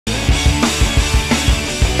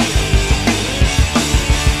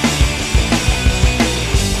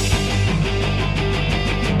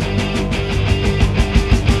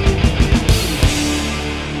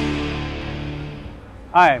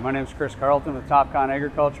Hi, my name is Chris Carleton with Topcon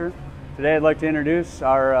Agriculture. Today I'd like to introduce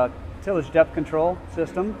our tillage depth control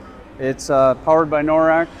system. It's powered by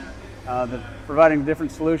Norac, providing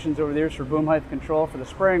different solutions over the years for boom height control. For the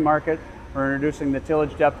spraying market, we're introducing the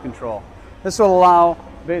tillage depth control. This will allow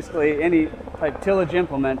basically any type tillage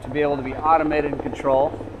implement to be able to be automated and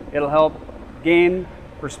control. It'll help gain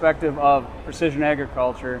perspective of precision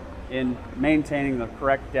agriculture in maintaining the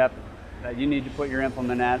correct depth that you need to put your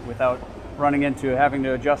implement at without running into having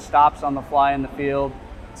to adjust stops on the fly in the field.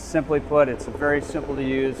 Simply put, it's very simple to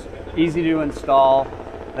use, easy to install,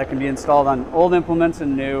 that can be installed on old implements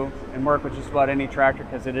and new, and work with just about any tractor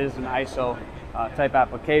because it is an ISO type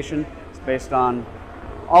application. It's based on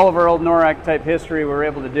all of our old Norac type history we're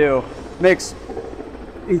able to do. Makes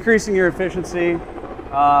increasing your efficiency,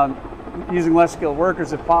 using less skilled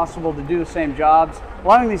workers if possible to do the same jobs,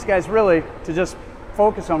 allowing these guys really to just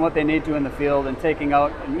focus on what they need to in the field and taking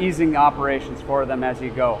out and easing operations for them as you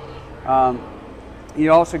go.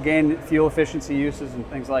 You also gain fuel efficiency uses and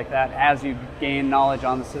things like that as you gain knowledge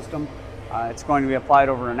on the system. It's going to be applied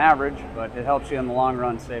over an average, but it helps you in the long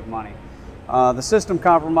run save money. The system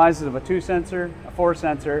compromises of a 2-sensor, a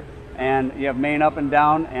 4-sensor, and you have main up and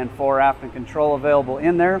down and 4 aft and control available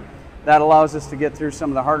in there. That allows us to get through some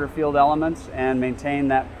of the harder field elements and maintain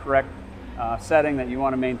that correct setting that you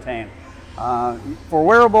want to maintain. For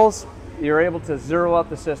wearables, you're able to zero out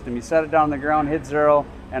the system. You set it down on the ground, hit 0,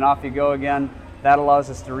 and off you go again. That allows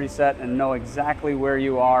us to reset and know exactly where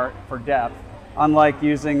you are for depth. Unlike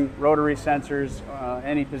using rotary sensors,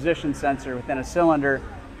 any position sensor within a cylinder,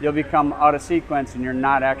 you'll become out of sequence and you're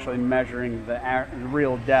not actually measuring the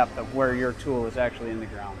real depth of where your tool is actually in the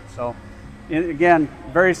ground. So again,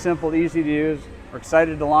 very simple, easy to use. We're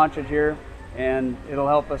excited to launch it here, and it'll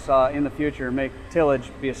help us in the future make tillage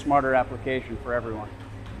be a smarter application for everyone.